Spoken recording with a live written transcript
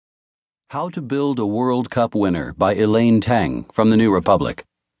How to Build a World Cup Winner by Elaine Teng from the New Republic.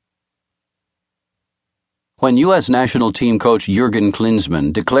 When U.S. national team coach Jurgen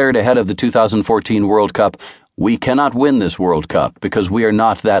Klinsmann declared ahead of the 2014 World Cup, "We cannot win this World Cup because we are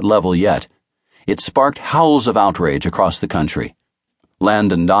not that level yet," it sparked howls of outrage across the country.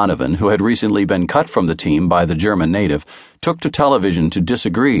 Landon Donovan, who had recently been cut from the team by the German native, took to television to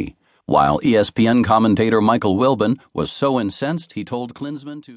disagree, while ESPN commentator Michael Wilbon was so incensed he told Klinsmann to